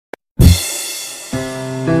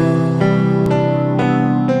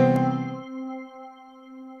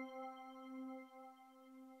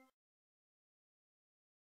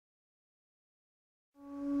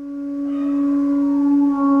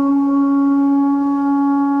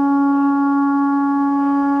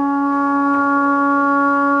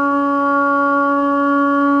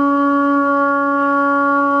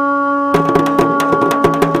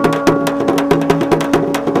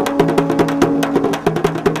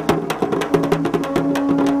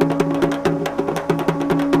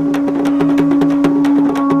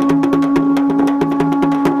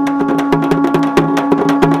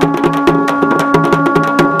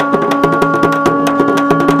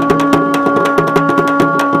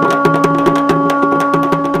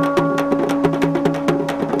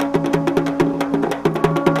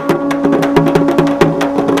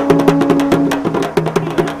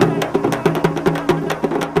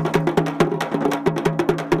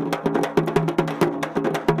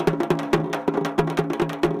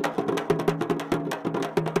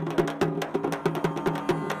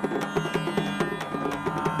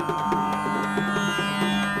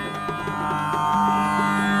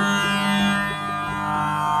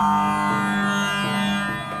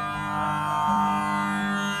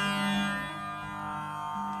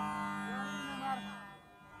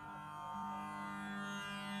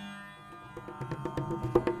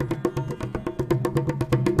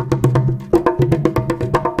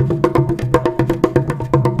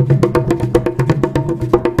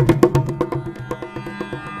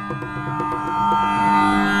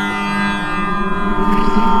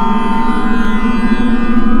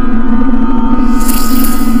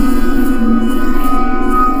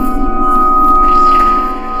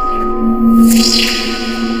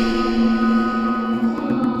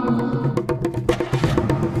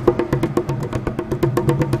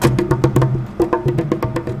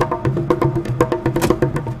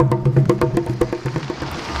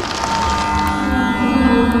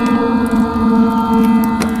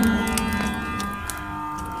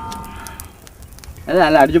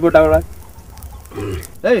നല്ല അടിച്ചു പോട്ടാ അവിടെ.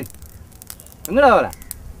 ഏയ് എങ്ങടാ പോലെ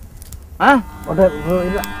ആ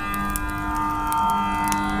ഇല്ല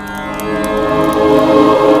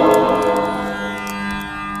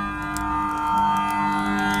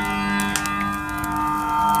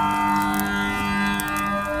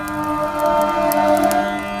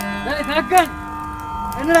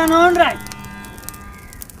என்னடா நோன்றாய்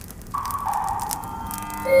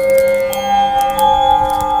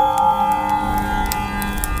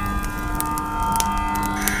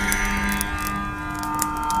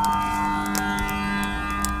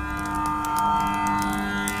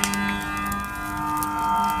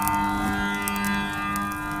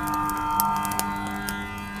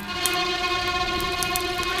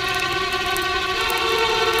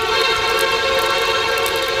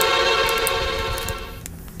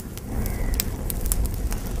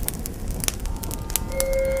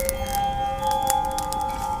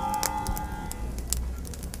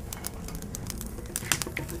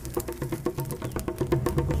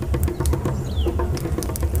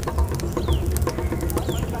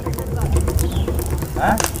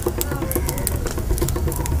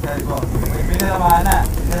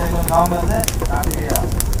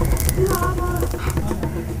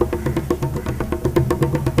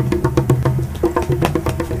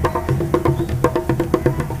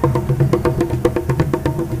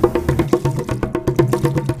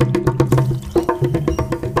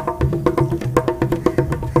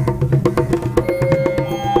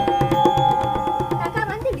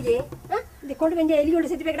எலியோட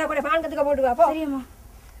செத்து போய்க்கடா கூட பான் கத்துக்க போட்டு வா போ. சரிம்மா.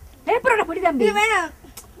 பேப்பரோட புடி தம்பி. இது வேணாம்.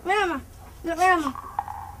 வேணாம்மா. இது வேணாம்மா.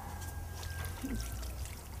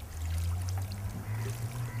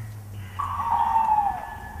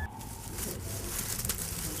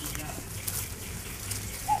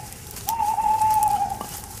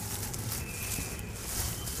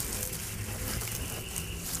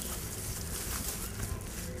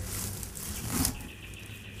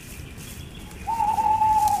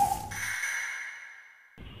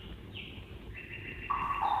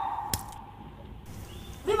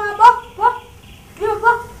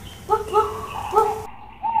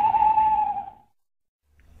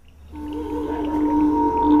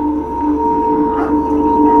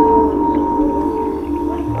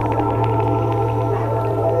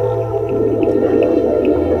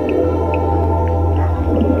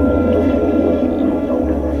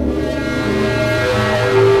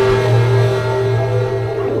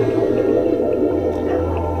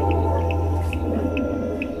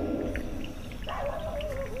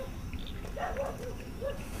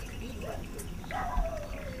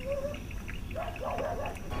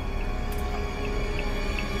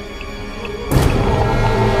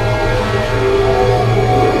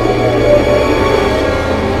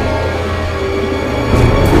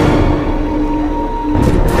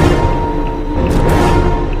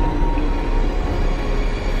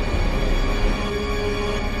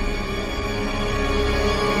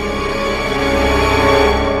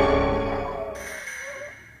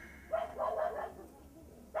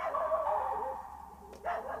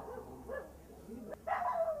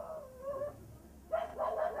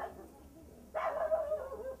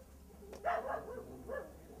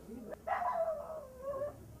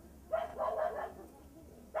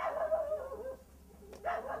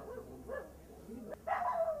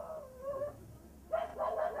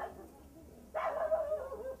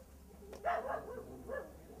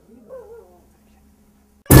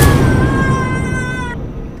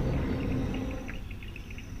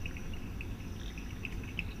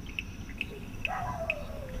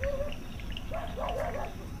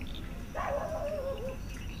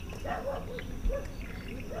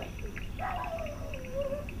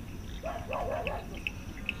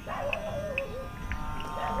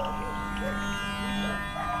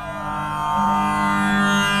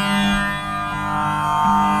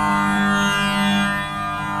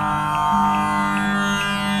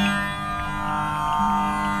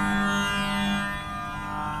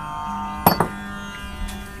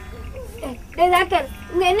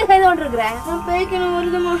 இங்க என்ன செய்து கொண்டிருக்கிற? நான் பேய்க்கணும்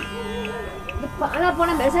வருதுமா. பாலா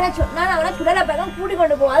போன மெசேஜ சொன்னா அவனை சுடல பக்கம் கூட்டி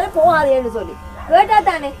கொண்டு போகாத போகாதேன்னு சொல்லி கேட்டா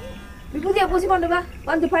தானே விபூதியை பூசி கொண்டு வா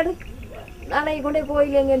வந்து பாடு. நாளைக்கு கொண்டு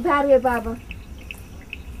கோயில் எங்க பார்வையை பார்ப்போம்.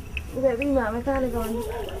 இதை வீமா அவன் காலுக்கு வந்து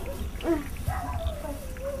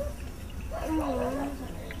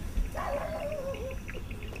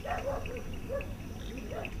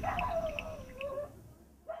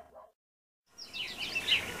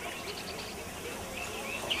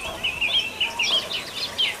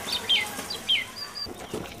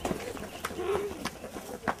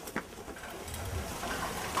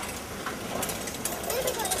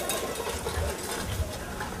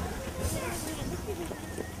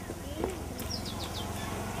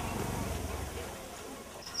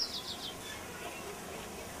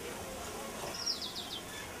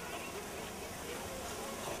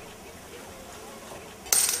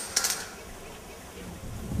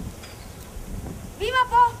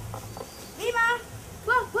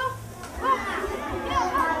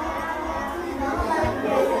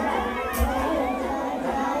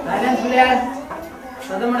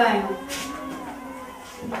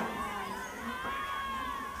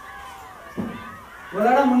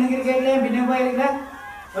ஒரு முன்னுக்கு இருக்கே பின்ன போயிருக்க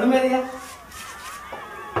ஒழுங்காதிக்க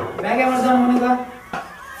பேக்கே மட்டும் முன்னுக்கா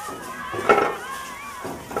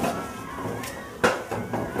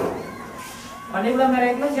பள்ளிக்குள்ள மேலே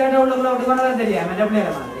சேட்டை உள்ளுக்குள்ள விட்டு கொண்டு தான் தெரியா மெட்ட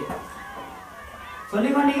பிள்ளைகிற மாதிரி சொல்லி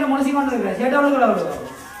கொண்டீங்க முடிச்சு கொண்டு இருக்கிற சேட்டை உள்ளுக்குள்ள விடுவா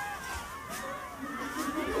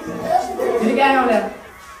இருக்காங்க அவள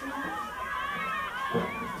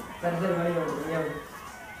சரி சரி வெளியே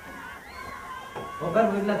ஒவ்வொரு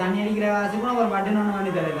வீட்டில் தண்ணி அடிக்கிற வாசிக்கும் ஒரு பட்டன் ஒன்று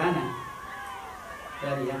பண்ணி தரலான்னு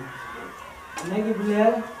சரியா இன்னைக்கு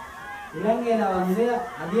பிள்ளையார் இலங்கையில் வந்து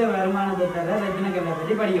அதிக வருமானத்தை தர ரத்தினக்கல்லை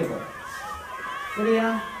பற்றி படிக்க போகிறோம் சரியா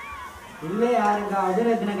இல்லை யாருக்காவது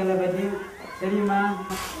ரத்தினக்கல்லை பற்றி தெரியுமா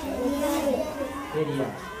சரியா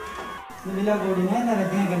இந்த விழா கூடினா இந்த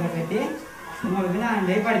ரத்தினக்கல்லை பற்றி உங்களுக்கு நான்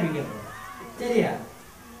அண்டை படிப்பிக்க போகிறேன் சரியா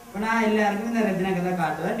இப்போ நான் எல்லாருக்கும் இந்த ரத்தினக்கல்லை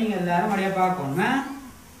காட்டுவேன் நீங்கள் எல்லாரும் அப்படியே பார்க்கணுமா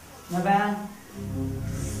என்னப்பா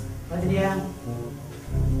பாத்திரியா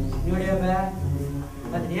என்னுடைய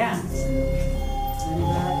பாத்திரியா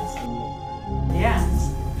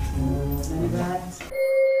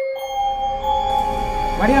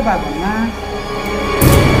வடியா பார்க்கணுமா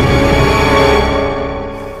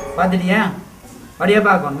பாத்துட்டியா வடியா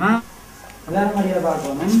பார்க்கணுமா எல்லாரும் வடியா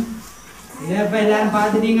பார்க்கணும் இதை இப்ப எல்லாரும்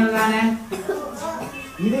பார்த்துட்டீங்க தானே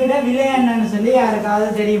இதை விட விலை என்னன்னு சொல்லி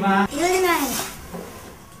யாருக்காவது தெரியுமா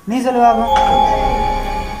நீ சொல்லுவாங்க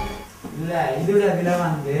இல்ல இதோட விலை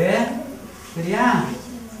வந்து சரியா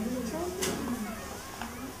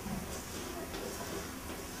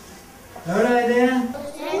எவ்வளவு இது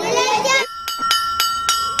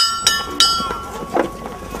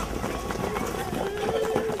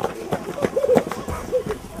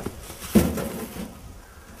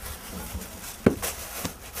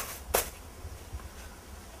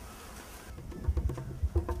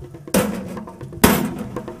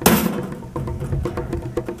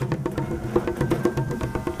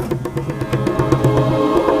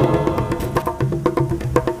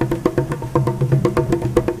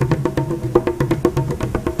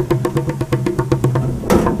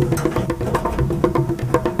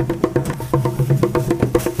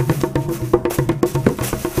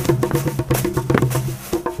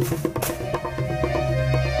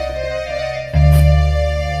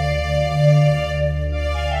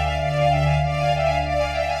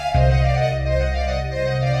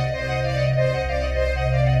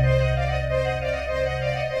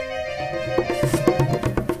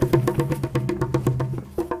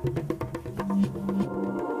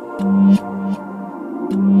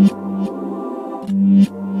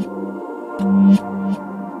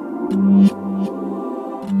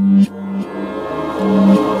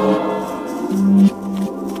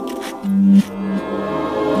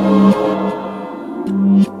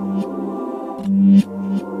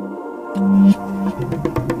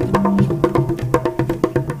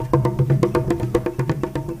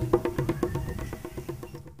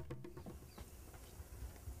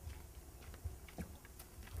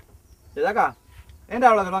Sedaka, என்ன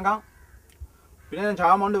அவ்வளோ சொல்லுவாங்க பின்ன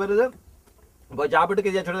சாமான் வருது இப்போ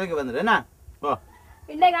சாப்பிட்டுக்கு இதே சொல்றதுக்கு வந்துடு என்ன ஓ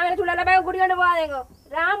இன்னைக்கு அவனை சுடல பேக குடிக்கொண்டு போகாதேங்க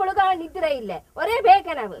ராமுளுக்கு அவன் நித்திர இல்லை ஒரே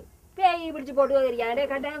பேக்கனவு பேய் பிடிச்சு போட்டு தெரியாது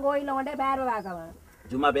கட்டாயம் கோயிலில் கொண்டே பேரவை பார்க்கவன்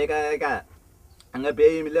சும்மா பேக்க அங்கே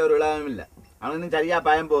பேயும் இல்லை ஒரு விழாவும் இல்லை அவனுக்கு சரியா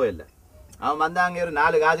பயம் போகல அவன் வந்தா அங்கே ஒரு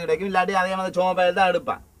 4 காசு கிடைக்கும் இல்லாட்டி அதே மாதிரி சோம பயிர் தான்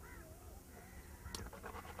எடுப்பான்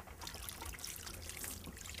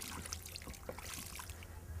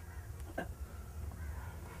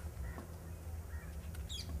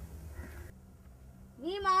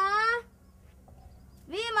வீமா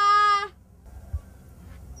வீமா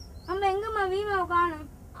அம்மா எங்கம்மா வீமாவை காணும்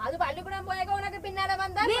அது பள்ளிக்கூடம் போயக்க உனக்கு பின்னால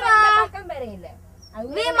வந்தா வீமா. பக்கம் வேற இல்ல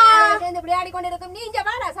வீமா. சேர்ந்து விளையாடி கொண்டு இருக்கும் நீ இங்க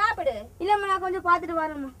வாடா சாப்பிடு இல்லம்மா நான் கொஞ்சம் பார்த்துட்டு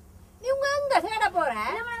வரேம்மா நீ உங்க எங்க தேட போற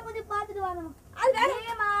இல்லம்மா நான் கொஞ்சம் பார்த்துட்டு வரேம்மா அது வேற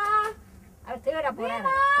வீமா அவ தேட போறேன்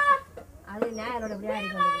அது நேரோட விளையாடி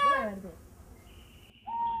கொண்டு இருக்கும் வருது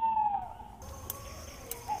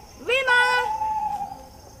வீமா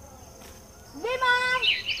வீமா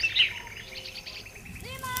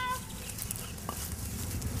வீமா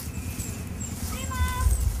வீமா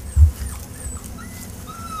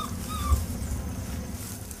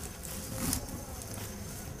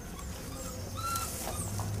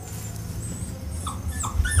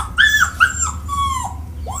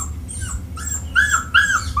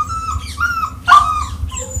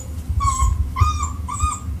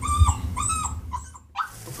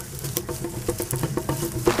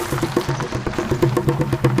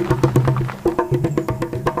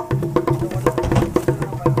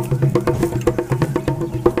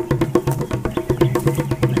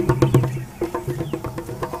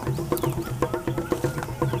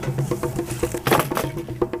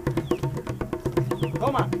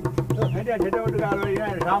போமா செட்டை விட்டு கால் வழியா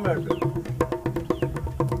சாம்பல் எடுத்து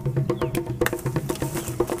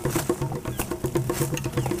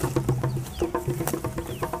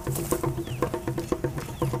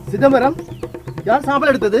சிதம்பரம் யார்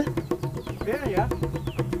சாம்பல் எடுத்தது? ஏனையா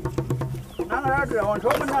நாங்கள் ஆட்டு அவன்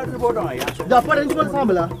சோப்பன் ஆட்டு போட்டோம் ஐயா இது அப்பா ரெண்டு போல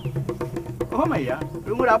சாம்பலா? ஆமாம் ஐயா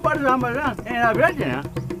உங்களோட அப்பாட்டு சாம்பல் தான் நான் பேசுறேன்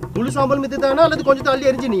முழு சாம்பல் மித்து தானா அல்லது கொஞ்சம் தள்ளி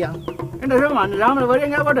எரிஞ்சினியா? என்ன சோமா அந்த சாம்பல் வரையும்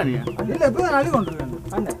எங்கே போட்டேன் இல்ல இப்போ அழி கொண்டு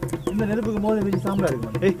அண்ணன் இந்த நெருப்புக்கு மோதி வச்சு சாம்பலா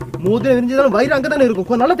இருக்கு ஏய் மூதிரம் எரிஞ்சதாலும் வயிறு அங்கே தானே இருக்கும்,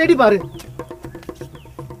 கொஞ்சம் நல்லா தேடி பாரு.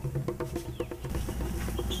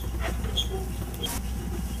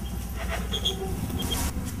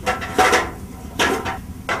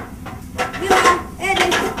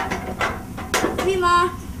 வீமா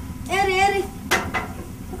ஏறு ஏறு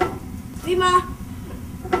வீமா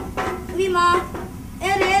வீமா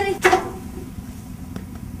ஏறு ஏறு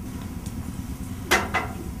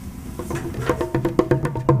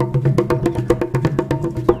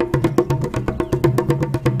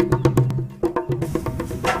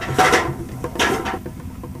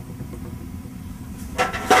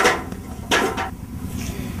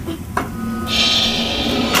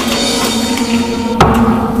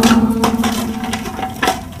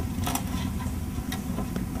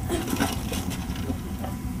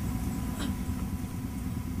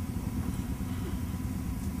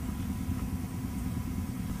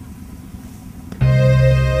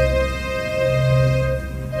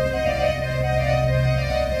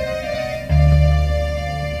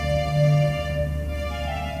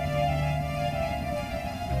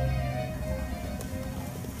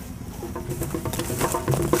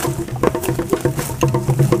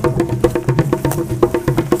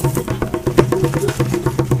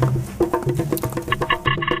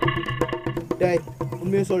டேய்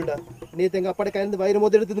உண்மையை சொல்லிட்டா, நேற்று எங்கள் அப்பாட்ட கையிலிருந்து வயிறு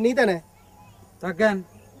மோதி எடுத்தது நீ தானே? தக்கன்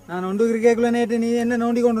நான் ஒன்று கேட்கல நேற்று நீ என்ன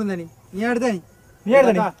நோண்டி கொண்டு வந்த நீ எடுத்த நீ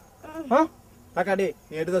எடுத்த நீ தக்காடி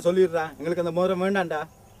நீ எடுத்த சொல்லிடுறா எங்களுக்கு அந்த மோதிரம் வேண்டாம்டா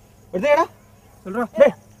எடுத்தேடா சொல்றா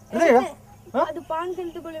டேய் எடுத்தேடா அது பான்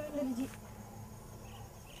கிணத்துக்குள்ள விழுந்துருச்சு.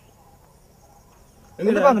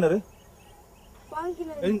 எங்க பாங்கனரு பான்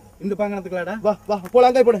கிணறு இந்த பாங்கனத்துக்குலாடா வா வா போலாம்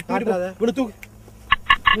அங்கே போடு காட்டுறாத. விடு தூக்கு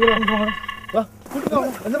வா கூட்டிட்டு வா.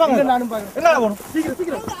 எந்த பாங்க நானும் பாக்குறேன். எங்க போணும் சீக்கிரம்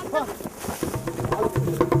சீக்கிரம் வா.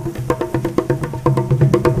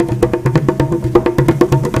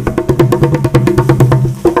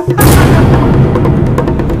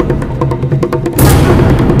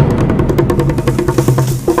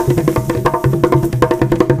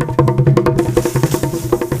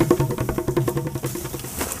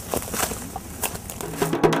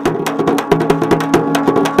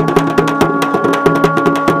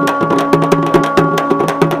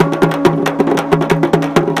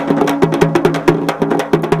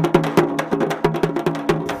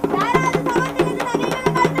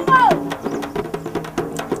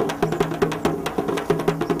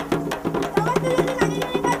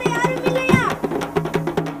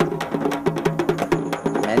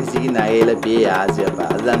 நகையில பேய் ஆசையப்பா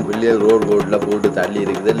அதுதான் பிள்ளைகள் ரோடு போட்டு தள்ளி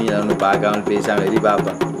இருக்குது நீ ஒன்று பார்க்காம பேசாம வெறி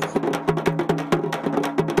பார்ப்பேன்